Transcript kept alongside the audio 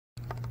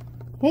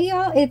Hey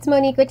y'all, it's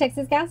Monique with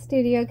Texas Gas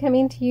Studio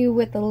coming to you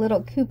with a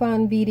little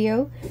coupon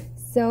video.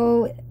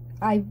 So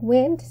I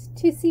went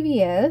to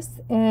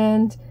CVS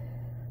and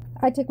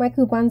I took my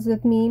coupons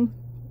with me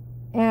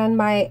and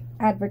my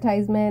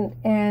advertisement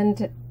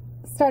and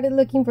started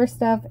looking for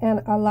stuff,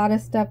 and a lot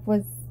of stuff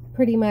was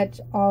pretty much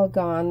all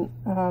gone.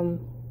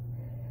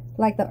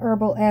 Like the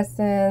herbal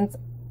essence,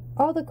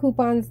 all the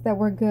coupons that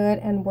were good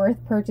and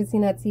worth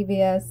purchasing at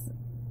CVS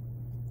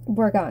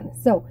were gone.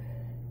 So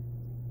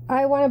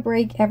I want to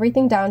break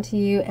everything down to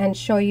you and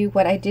show you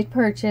what I did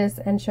purchase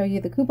and show you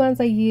the coupons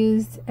I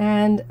used.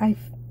 And I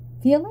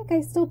feel like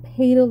I still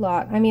paid a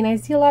lot. I mean, I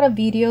see a lot of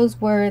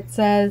videos where it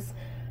says,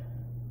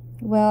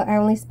 well, I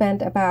only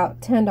spent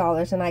about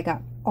 $10 and I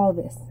got all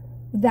this.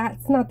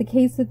 That's not the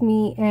case with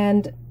me,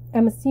 and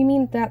I'm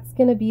assuming that's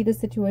going to be the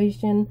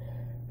situation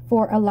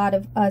for a lot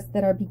of us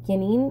that are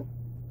beginning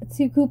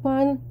to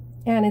coupon,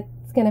 and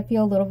it's going to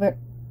feel a little bit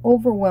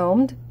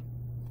overwhelmed.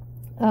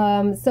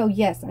 So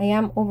yes, I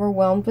am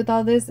overwhelmed with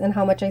all this and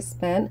how much I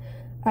spent.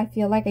 I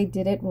feel like I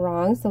did it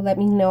wrong, so let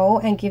me know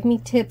and give me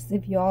tips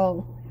if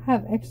y'all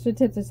have extra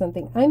tips or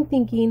something. I'm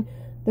thinking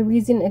the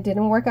reason it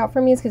didn't work out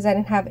for me is because I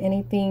didn't have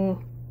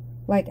anything,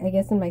 like, I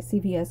guess, in my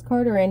CVS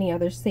card or any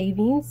other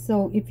savings.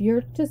 So if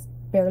you're just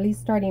barely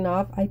starting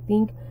off, I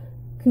think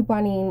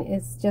couponing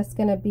is just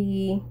gonna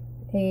be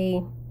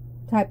a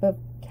type of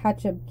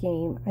catch-up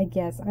game, I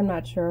guess. I'm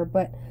not sure,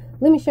 but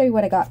let me show you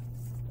what I got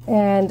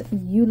and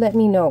you let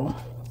me know.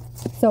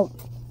 So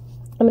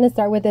I'm going to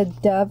start with a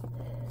Dove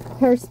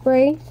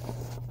hairspray.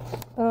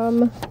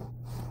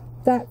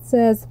 That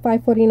says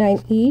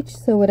 $5.49 each,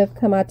 so it would have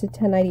come out to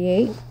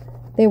 $10.98.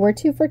 They were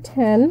 2 for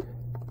 $10,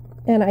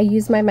 and I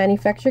used my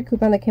manufacturer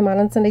coupon that came out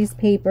on Sunday's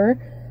paper,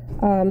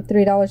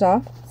 $3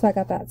 off, so I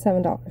got that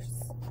 $7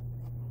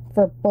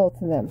 for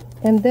both of them.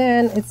 And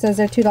then it says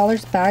they're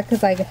 $2 back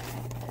because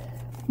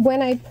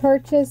when I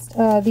purchased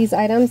these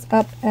items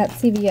up at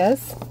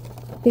CVS,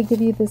 they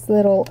give you this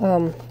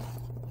little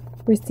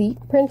receipt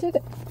printed,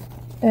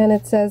 and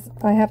it says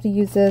I have to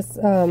use this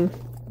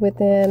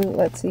within,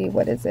 let's see,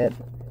 what is it,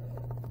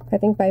 I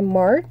think by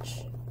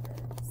March.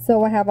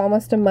 So I have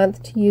almost a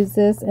month to use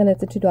this, and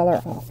it's a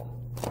 $2 off.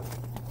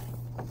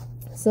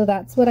 So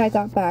that's what I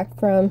got back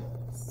from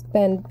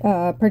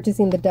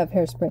purchasing the Dove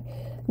hairspray.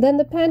 Then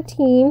the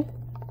Pantene,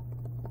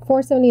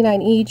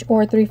 $4.79 each,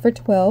 or 3 for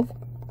 $12.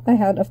 I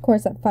had, of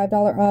course, that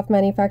 $5 off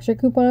manufacturer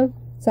coupon,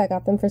 so I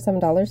got them for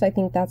 $7. I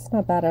think that's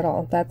not bad at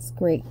all. That's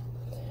great.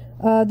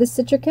 The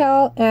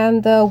Citracal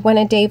and the One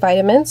A Day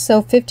vitamins,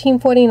 so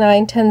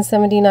 $15.49,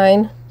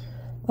 $10.79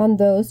 on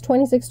those,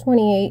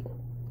 $26.28,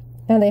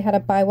 and they had a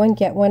buy one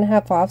get one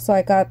half off, so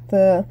I got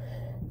the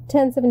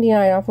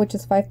 $10.79 off, which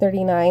is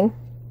 $5.39,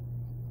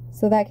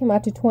 so that came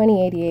out to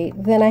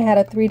 $20.88. Then I had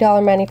a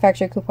 $3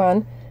 manufacturer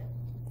coupon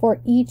for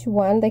each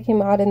one. They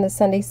came out in the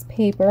Sunday's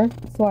paper,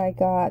 so I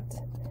got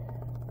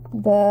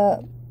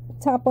the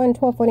top one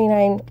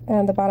 $12.49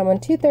 and the bottom one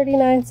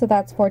 $2.39, so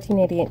that's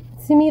 $14.88.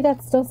 To me,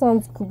 that still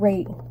sounds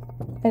great.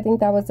 I think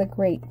that was a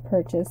great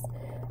purchase.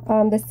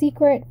 The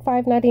Secret,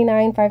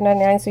 $5.99,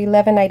 $5.99, so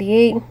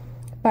 $11.98.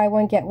 Buy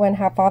one get one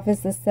half off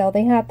is the sale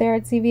they had there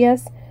at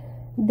CVS.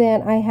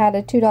 Then I had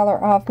a $2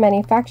 off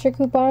manufacturer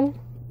coupon,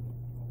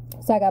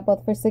 so I got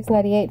both for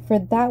 $6.98. For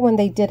that one,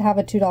 they did have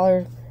a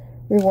 $2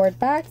 reward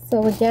back,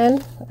 so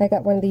again, I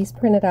got one of these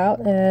printed out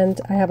and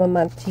I have a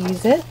month to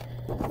use it.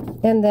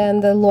 And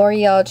then the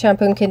L'Oreal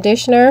shampoo and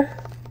conditioner,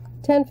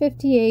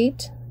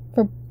 $10.58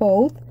 for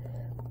both,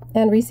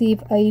 and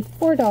receive a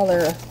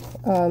 $4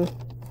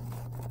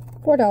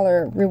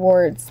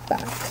 rewards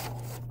back.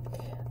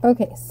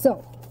 Okay,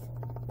 so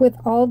with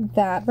all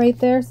that right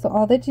there, so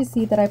all that you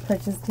see that I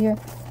purchased here,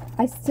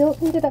 I still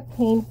ended up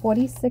paying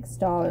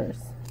 $46.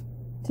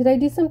 Did I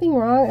do something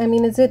wrong? I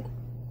mean, is it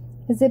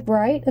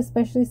right?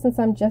 Especially since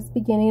I'm just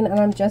beginning and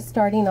I'm just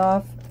starting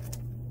off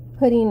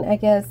putting, I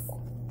guess,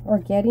 or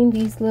getting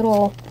these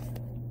little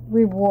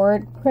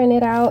reward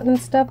printed out and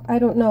stuff. I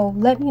don't know.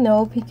 Let me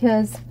know,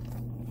 because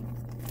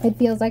it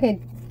feels like I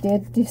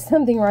did do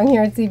something wrong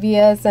here at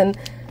CVS, and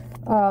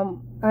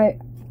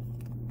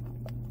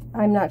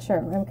I'm not sure.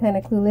 I'm kind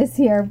of clueless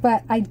here,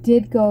 but I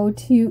did go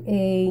to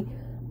a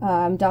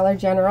Dollar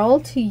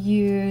General to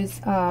use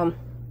a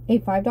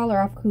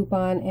 $5 off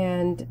coupon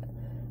and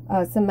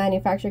some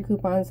manufacturer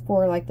coupons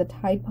for like the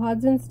Tide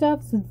Pods and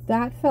stuff, so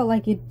that felt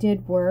like it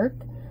did work.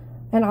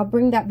 And I'll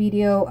bring that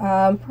video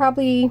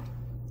probably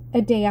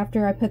a day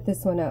after I put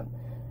this one up.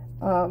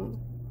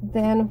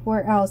 Then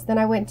where else? Then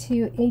I went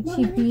to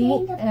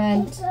H-E-B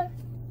and...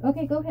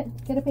 Okay, go ahead.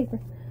 Get a paper.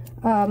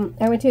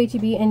 I went to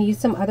H-E-B and used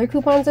some other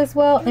coupons as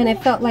well, and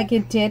it felt like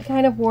it did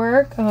kind of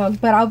work.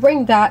 But I'll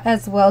bring that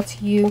as well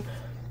to you,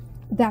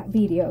 that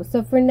video.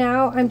 So for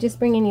now, I'm just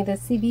bringing you the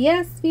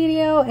CVS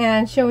video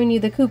and showing you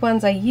the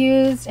coupons I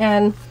used.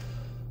 And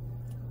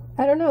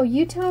I don't know.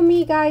 You tell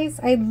me, guys.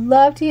 I'd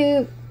love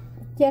to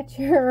get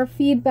your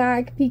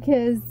feedback,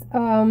 because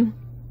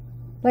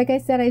like I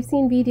said, I've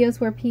seen videos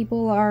where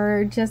people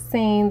are just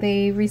saying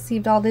they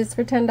received all this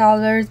for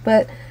 $10,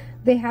 but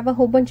they have a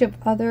whole bunch of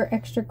other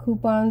extra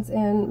coupons,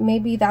 and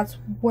maybe that's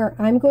where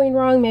I'm going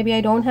wrong. Maybe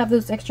I don't have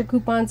those extra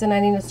coupons and I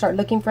need to start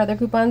looking for other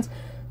coupons.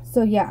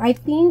 So yeah, I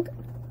think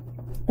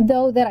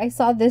though that I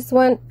saw this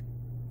one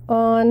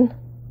on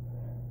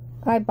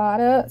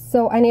Ibotta,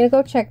 so I need to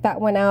go check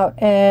that one out,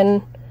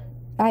 and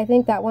I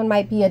think that one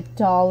might be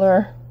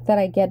 $1 that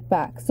I get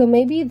back. So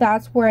maybe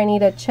that's where I need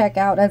to check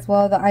out as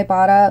well, the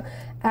Ibotta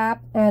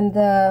app and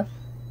the,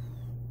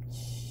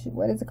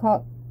 what is it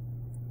called,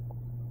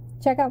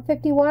 Checkout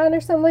 51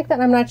 or something like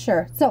that. I'm not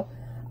sure. So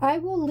I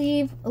will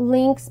leave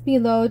links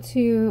below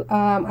to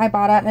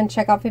Ibotta and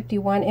Checkout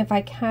 51 if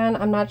I can.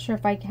 I'm not sure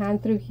if I can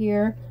through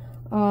here,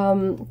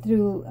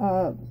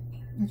 through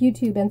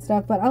YouTube and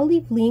stuff, but I'll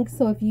leave links,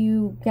 so if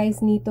you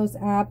guys need those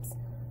apps,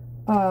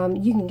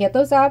 you can get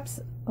those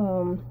apps.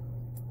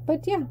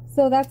 But yeah,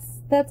 so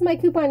that's my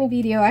couponing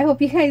video. I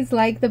hope you guys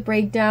like the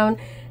breakdown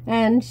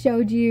and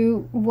showed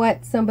you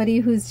what somebody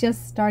who's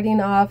just starting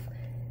off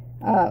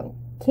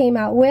came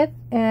out with.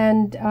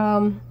 And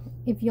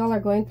if y'all are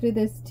going through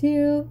this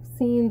too,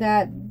 seeing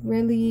that,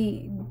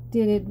 really,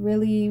 did it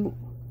really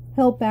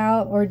help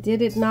out or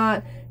did it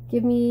not?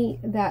 Give me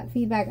that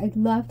feedback. I'd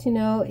love to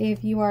know.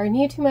 If you are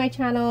new to my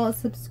channel,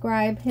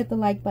 subscribe, hit the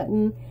like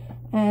button,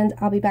 and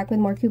I'll be back with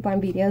more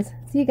coupon videos.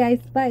 See you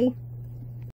guys. Bye.